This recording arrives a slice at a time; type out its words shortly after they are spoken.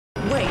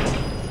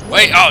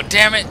Wait, oh,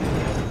 damn it!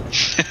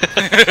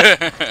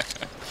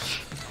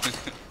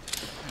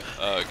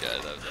 Oh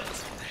god, that was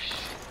awesome.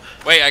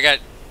 Wait, I got...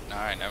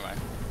 Alright, never mind.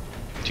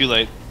 Too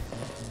late.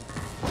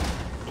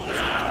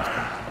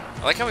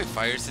 I like how he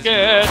fires his...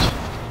 Get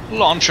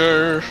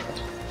launcher.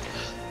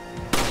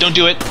 Don't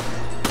do it.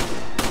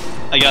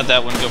 I got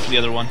that one. Go for the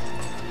other one.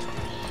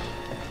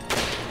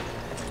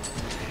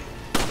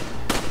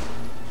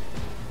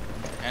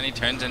 And he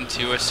turns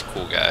into a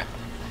cool guy.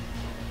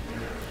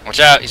 Watch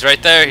out, he's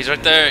right there, he's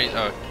right there.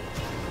 Oh.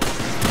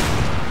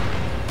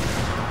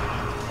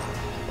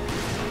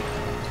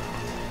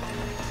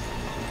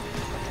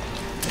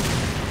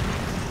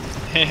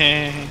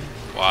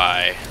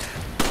 Why?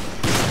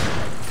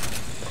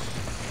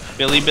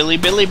 Billy, Billy,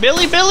 Billy,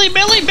 Billy, Billy,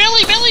 Billy,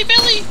 Billy, Billy,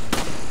 Billy!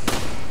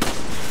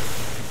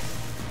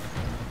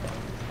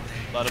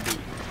 Bada boo.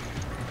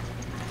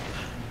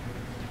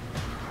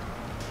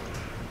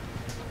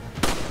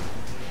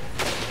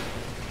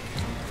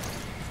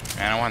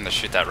 Man, I wanted to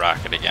shoot that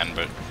rocket again,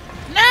 but...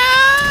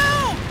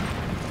 No!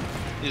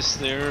 Is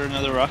there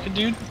another rocket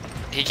dude?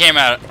 He came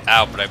out,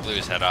 but I blew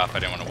his head off. I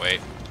didn't want to wait.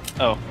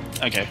 Oh,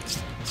 okay.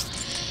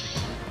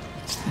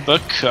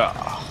 Baka.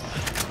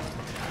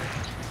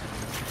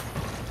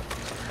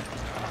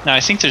 Now, I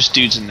think there's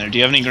dudes in there. Do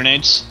you have any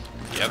grenades?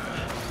 Yep.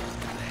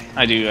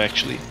 I do,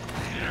 actually.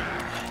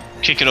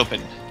 Kick it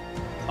open.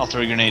 I'll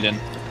throw a grenade in.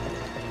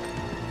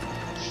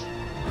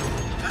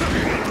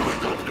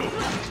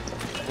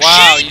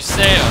 Wow, you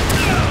sailed.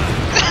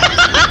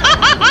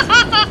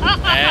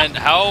 And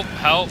help.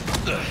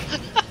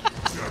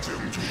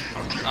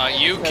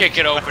 You kick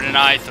it open and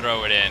I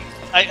throw it in.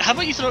 How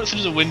about you throw it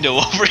through the window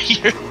over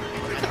here?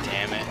 God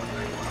damn it.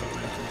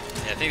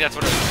 Yeah, I think that's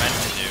what it was meant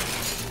to do.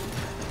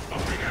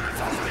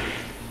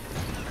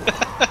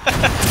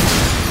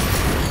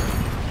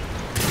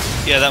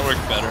 Yeah, that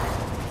worked better.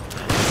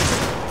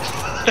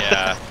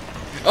 Yeah.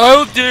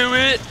 I'll do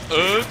it!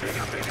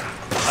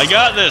 I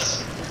got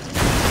this!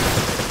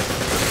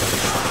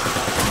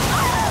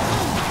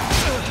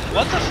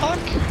 What the fuck?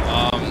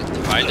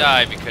 If I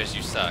die because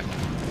you suck.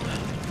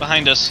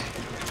 Behind us.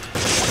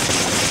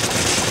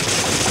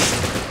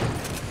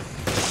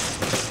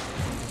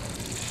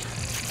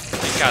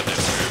 Thank God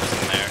there's herbs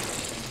in there.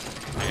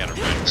 I got a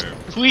red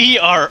herb. We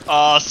are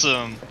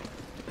awesome!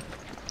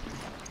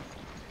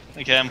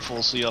 Okay, I'm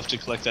full, so you'll have to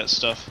collect that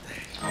stuff.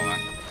 Hold on.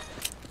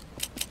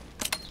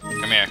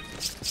 Come here.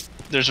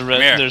 There's a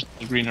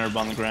green herb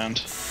on the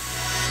ground.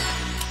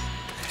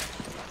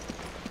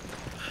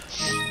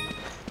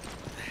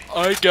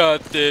 I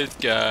got this,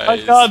 guys. I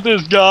got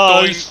this,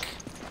 guys! Doink.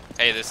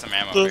 Hey, there's some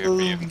ammo over here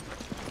for you.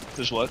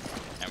 There's what?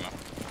 Ammo.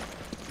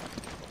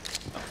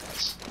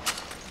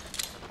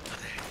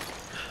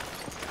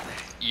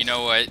 You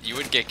know what? You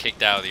would get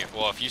kicked out of the...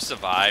 Well, if you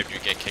survived,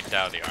 you'd get kicked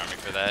out of the army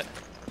for that.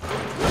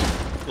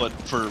 What,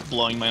 for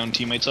blowing my own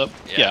teammates up?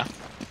 Yeah.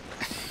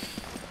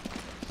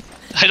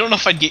 I don't know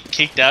if I'd get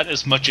kicked out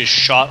as much as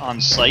shot on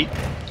sight.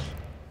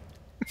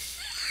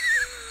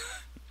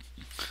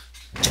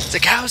 It's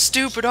like, how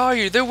stupid are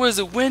you? There was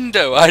a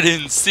window. I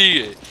didn't see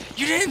it.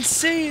 You didn't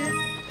see it.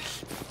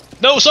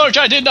 No, Sarge,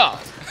 I did not!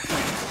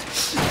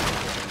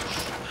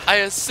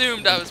 I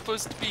assumed I was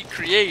supposed to be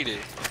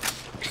creative.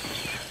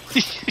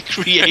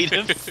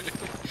 Creative?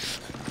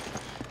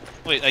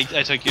 Wait,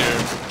 I took your...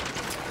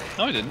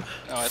 No, I didn't.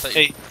 Oh, I thought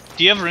Hey,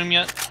 do you have room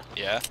yet?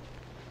 Yeah.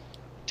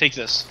 Take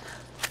this.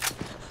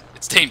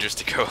 It's dangerous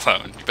to go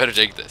alone. You better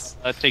take this.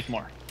 Take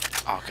more.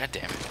 Oh, god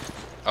damn it.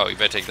 Oh, you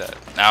better take that.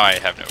 Now I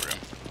have no room.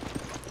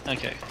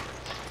 Okay.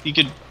 You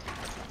could...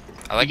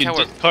 I like how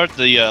discard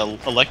the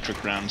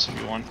electric rounds if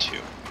you want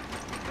to.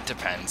 it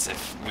depends.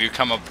 If we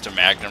come up to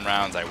magnum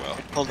rounds, I will.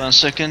 Hold on a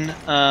second.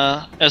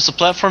 As the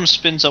platform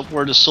spins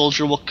upward, a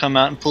soldier will come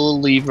out and pull a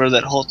lever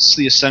that halts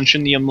the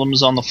ascension. The emblem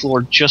is on the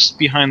floor just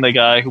behind the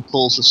guy who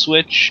pulls the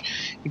switch.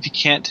 If you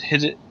can't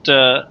hit it,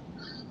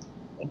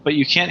 but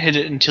you can't hit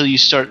it until you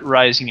start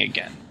rising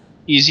again.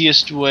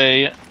 Easiest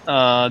way.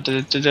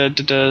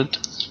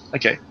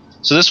 Okay,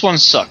 so this one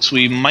sucks.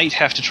 We might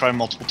have to try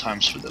multiple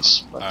times for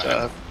this,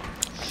 but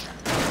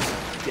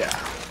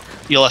yeah.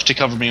 You'll have to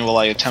cover me while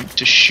I attempt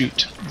to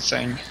shoot the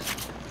thing.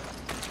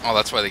 Oh,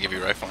 that's why they give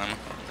you rifle ammo.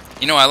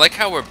 You know, I like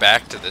how we're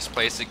back to this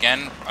place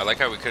again. I like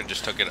how we could have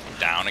just took it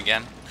down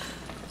again.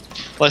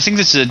 Well, I think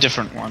this is a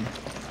different one.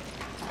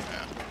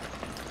 Yeah.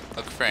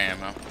 Look for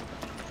ammo.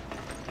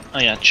 Oh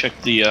yeah, check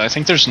the, I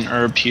think there's an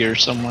herb here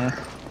somewhere.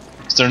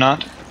 Is there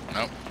not?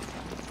 Nope.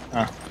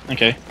 Ah,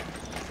 okay.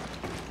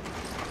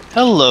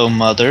 Hello,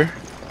 mother.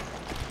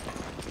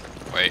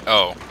 Wait,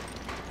 oh.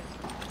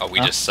 Oh,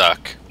 we just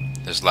suck.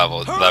 There's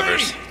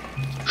levers.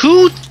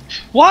 Who?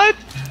 What?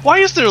 Why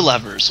is there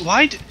levers?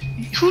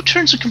 Who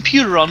turns a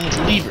computer on with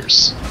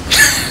levers?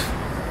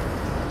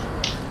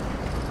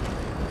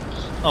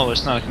 Oh,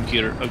 it's not a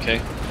computer.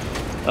 Okay.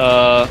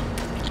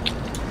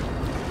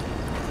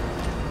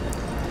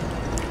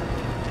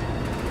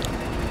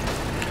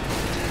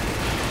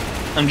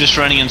 I'm just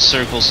running in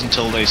circles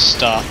until they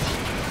stop.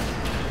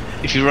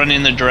 If you run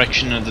in the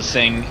direction of the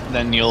thing,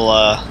 then you'll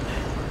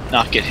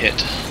not get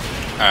hit.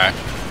 Alright.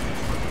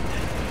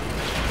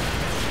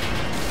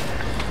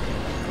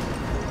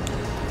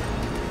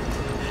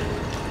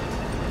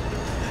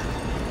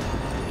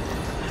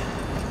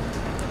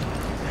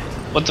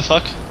 What the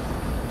fuck?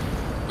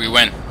 We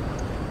win.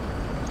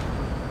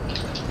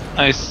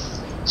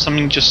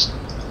 Something just...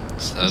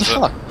 So What the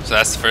fuck? so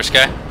that's the first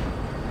guy?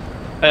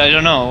 I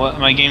don't know.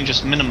 My game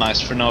just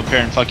minimized for no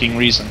apparent fucking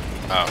reason.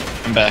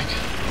 Oh. I'm back.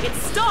 It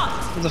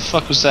stopped! What the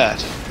fuck was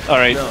that?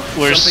 Alright, No,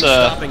 where's something's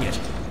stopping it.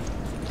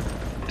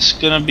 It's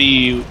gonna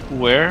be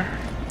where?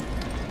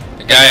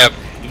 The guy up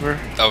Over?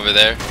 over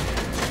there.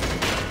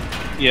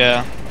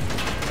 Yeah.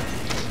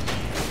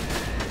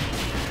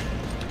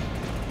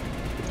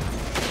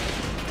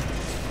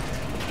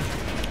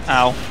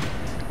 Ow.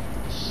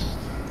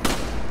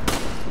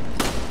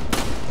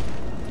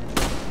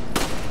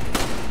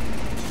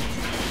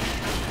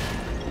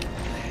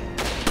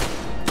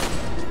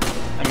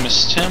 I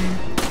missed him.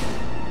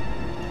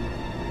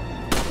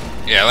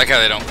 Yeah, I like how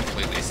they don't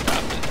completely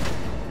stop it.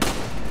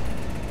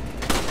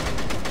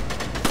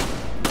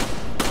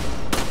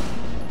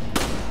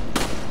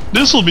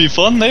 This'll be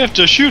fun, they have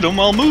to shoot him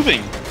while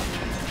moving.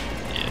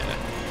 Yeah.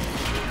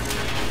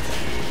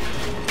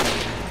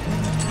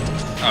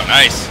 Oh,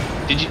 nice.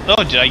 Did you?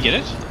 Oh, did I get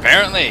it?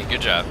 Apparently,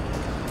 good job.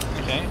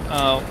 Okay.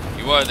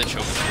 You are the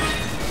chosen.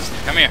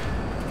 Come here.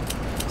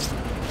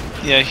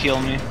 Yeah,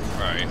 heal me.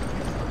 Right.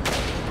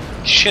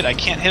 Shit, I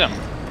can't hit him.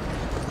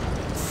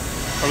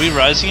 Are we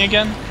rising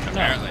again?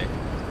 Apparently.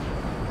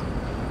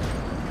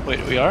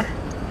 Wait, we are?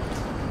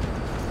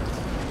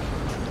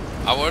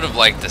 I would have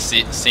liked to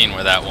seen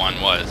where that one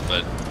was,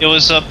 but... It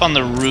was up on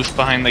the roof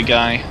behind the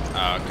guy.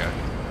 Oh, okay.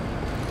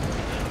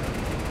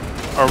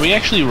 Are we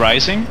actually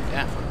rising?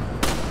 Yeah.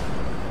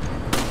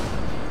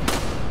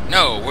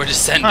 No, we're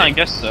descending. I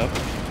guess so.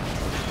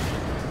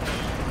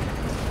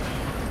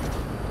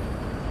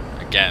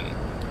 Again.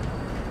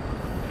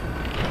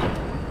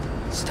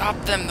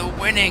 Stop them, they're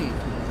winning!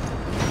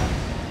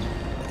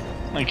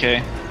 Okay.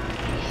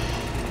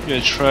 I'm gonna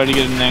try to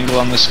get an angle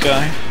on this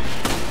guy.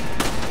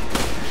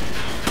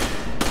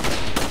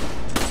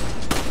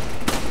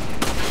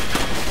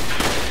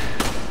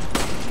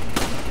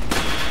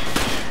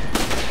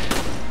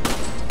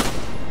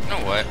 You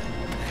know what?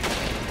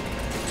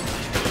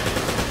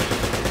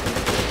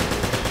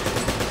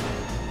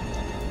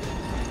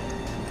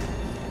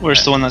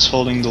 Where's the one that's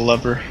holding the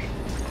lever?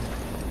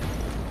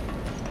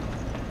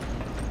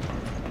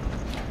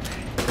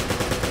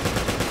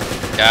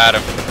 Got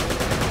him.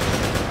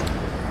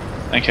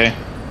 Okay.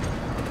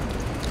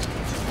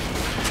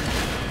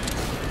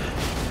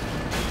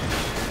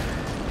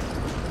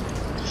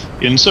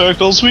 In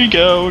circles we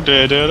go.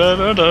 Da da da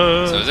da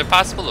da. So is it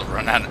possible to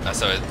run out of...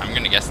 I'm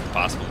gonna guess it's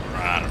possible to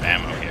run out of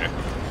ammo here.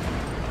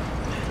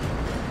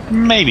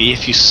 Maybe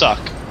if you suck.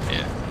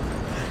 Yeah.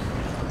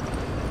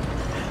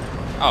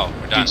 Oh,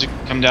 we're done. Dudes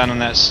come down on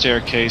that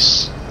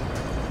staircase.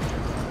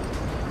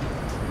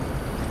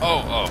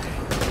 Oh, oh.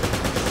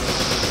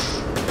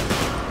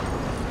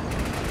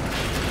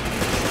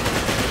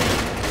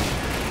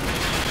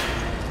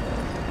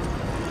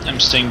 I'm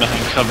staying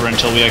behind cover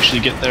until we actually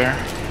get there.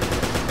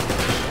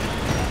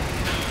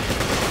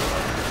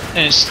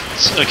 And it's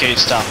okay, it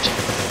stopped.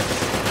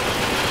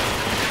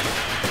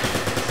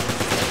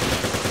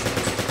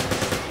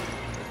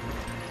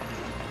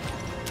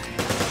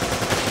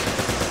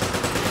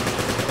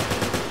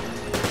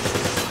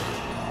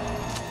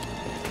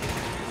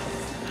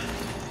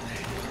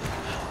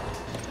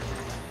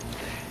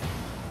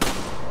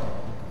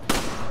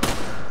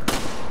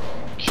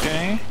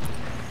 Okay.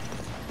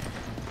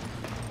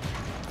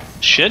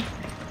 Shit.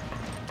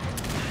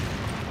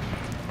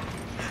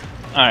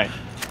 Alright.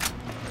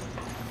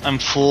 I'm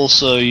full,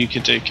 so you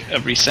could take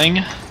everything.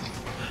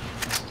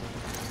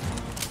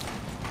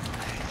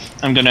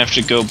 I'm gonna have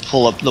to go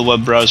pull up the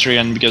web browser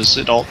again because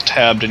it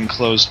alt-tabbed and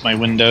closed my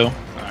window.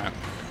 Alright.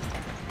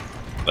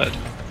 But,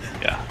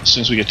 yeah, as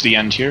soon as we get to the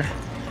end here.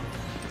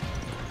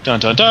 Dun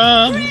dun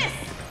dun! Chris!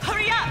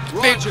 Hurry up!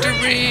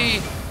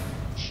 Victory!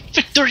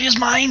 Victory is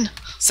mine!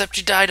 Except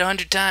you died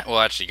 100 times. Well,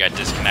 actually, you got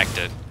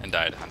disconnected and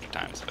died 100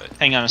 times, but...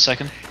 Hang on a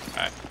second.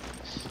 Alright.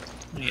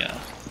 Yeah.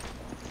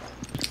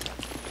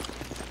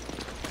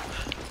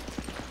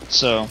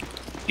 So,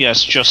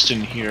 yes, just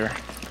in here.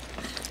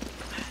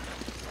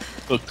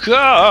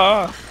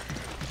 Baka!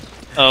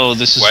 Oh,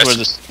 this is West. where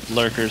the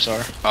lurkers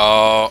are.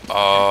 Oh, More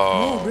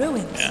oh.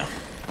 ruins. Yeah.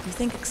 You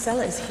think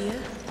Excella is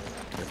here?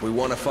 If we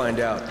want to find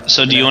out.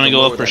 So do you want to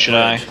go up or should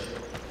I?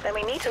 Then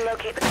we need to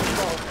locate the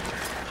control.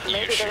 You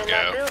Maybe they're should in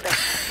that go. building.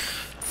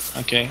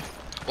 Okay.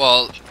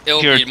 Well,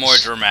 it'll Here, be more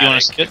you wanna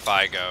dramatic skip? if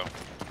I go.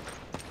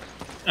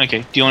 Okay,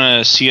 do you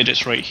want to see it?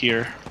 It's right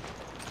here.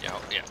 Yeah,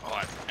 yeah, hold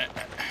on.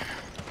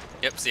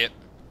 Yep, see it.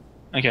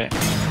 Okay.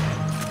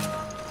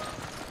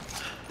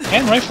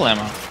 And rifle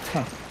ammo.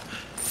 Huh.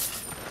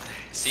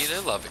 See, they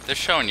love it. They're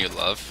showing you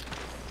love.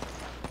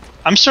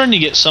 I'm starting to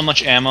get so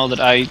much ammo that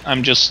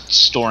I'm just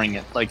storing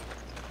it. Like,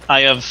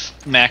 I have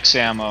max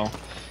ammo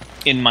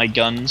in my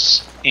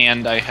guns,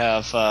 and I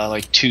have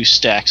like 2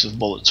 stacks of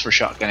bullets for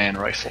shotgun and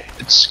rifle.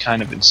 It's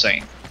kind of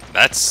insane.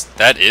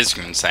 That is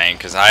insane,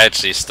 because I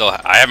actually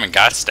I haven't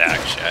got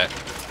stacks yet.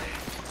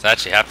 So I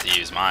actually have to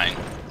use mine.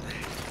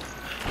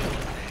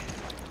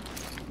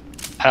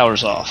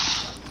 Power's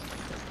off.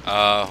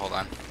 Hold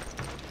on.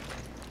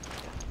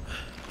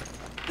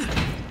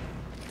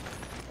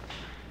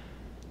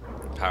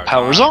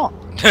 Power's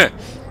on.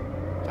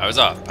 Power's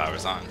off.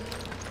 Power's on.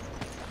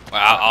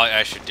 Well,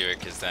 I should do it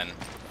because then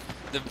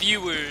the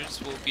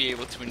viewers will be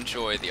able to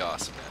enjoy the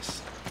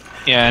awesomeness.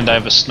 Yeah, and I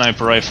have a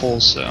sniper rifle,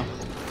 so.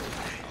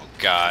 Oh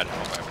God! I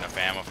hope I have enough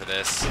ammo for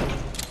this.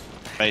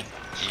 Right.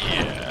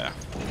 Yeah.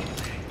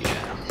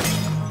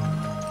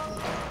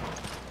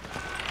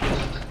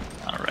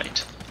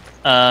 Alright.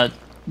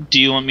 Do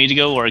you want me to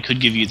go, or I could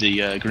give you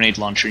the grenade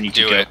launcher and you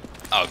could Do go? it.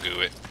 I'll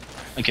do it.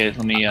 Okay,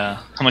 let me,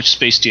 how much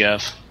space do you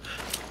have?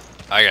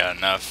 I got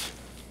enough.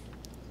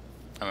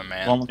 I'm a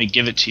man. Well, let me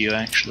give it to you,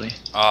 actually.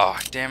 Oh,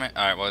 damn it.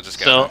 Alright, well, just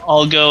go. So,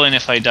 I'll go, and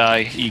if I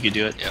die, you could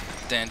do it. Yep.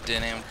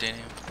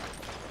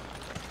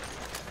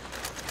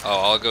 Oh,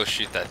 I'll go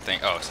shoot that thing.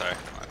 Oh, sorry.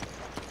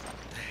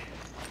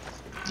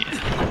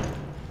 Yeah.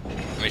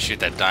 Let me shoot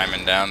that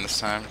diamond down this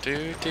time.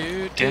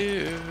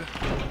 Okay.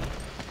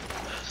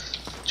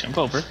 Jump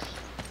over.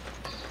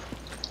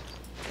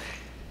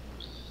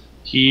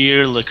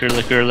 Here,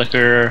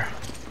 liquor.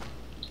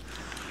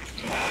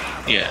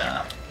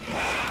 Yeah.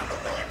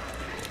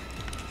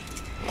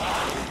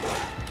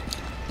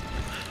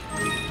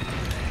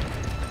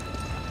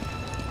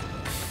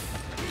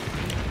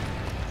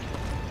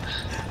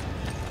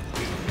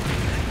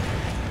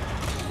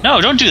 No,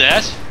 don't do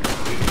that.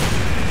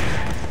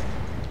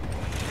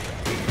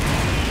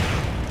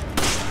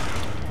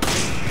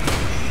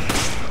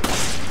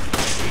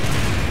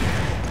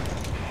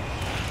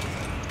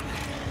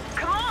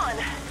 Come on!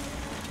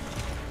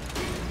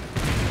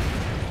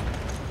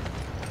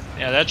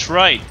 Yeah, that's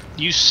right.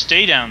 You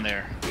stay down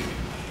there.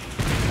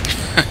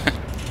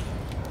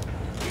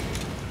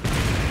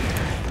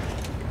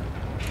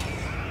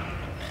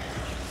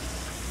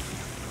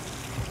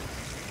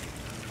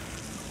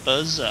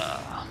 Huzzah.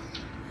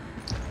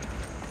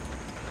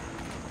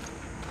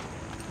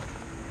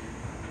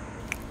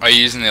 Are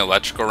you using the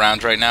electrical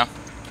rounds right now?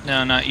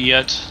 No, not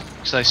yet,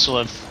 because I still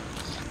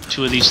have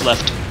 2 of these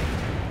left.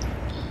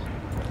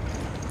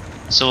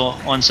 So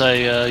once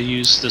I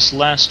use this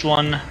last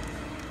one,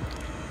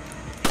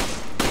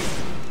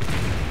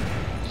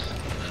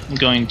 I'm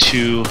going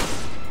to...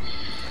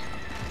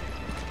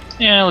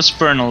 Yeah, let's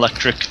burn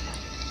electric.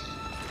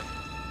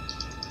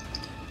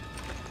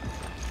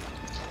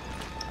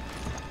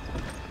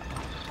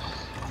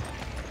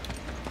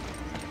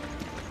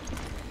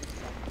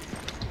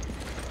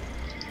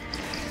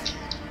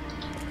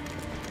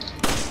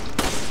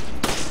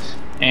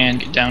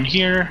 And get down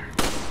here.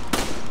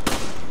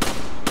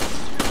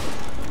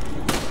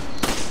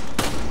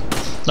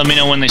 Let me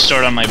know when they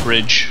start on my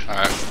bridge.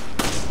 Alright.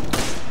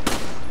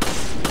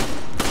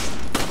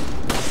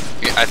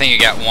 I think you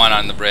got 1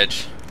 on the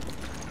bridge.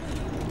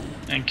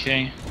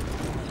 Okay.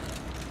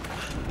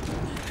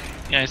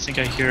 Yeah, I think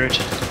I hear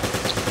it.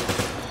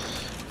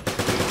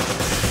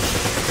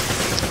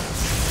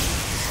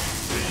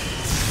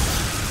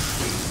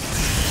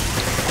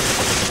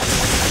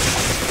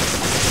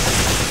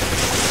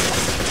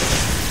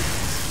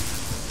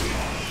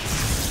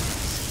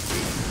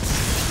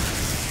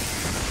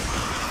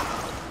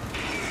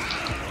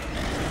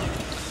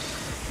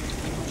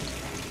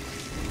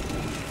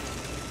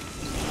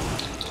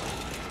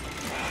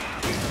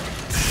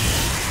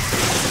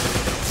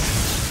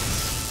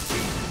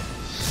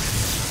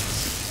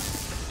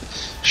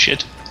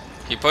 Shit.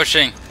 Keep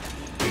pushing.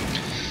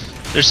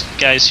 There's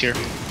guys here.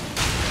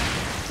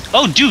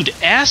 Oh, dude,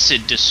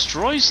 acid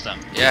destroys them.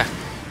 Yeah.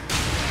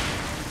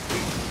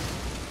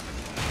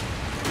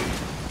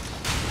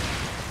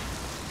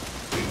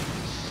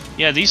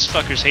 Yeah, these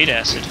fuckers hate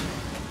acid.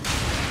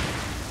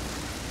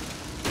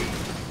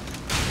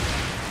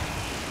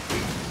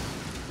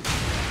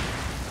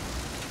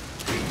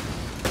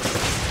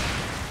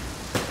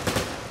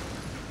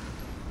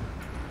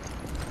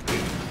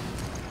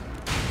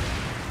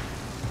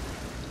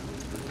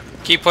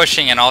 Keep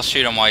pushing and I'll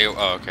shoot him while you...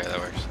 Oh, okay, that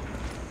works.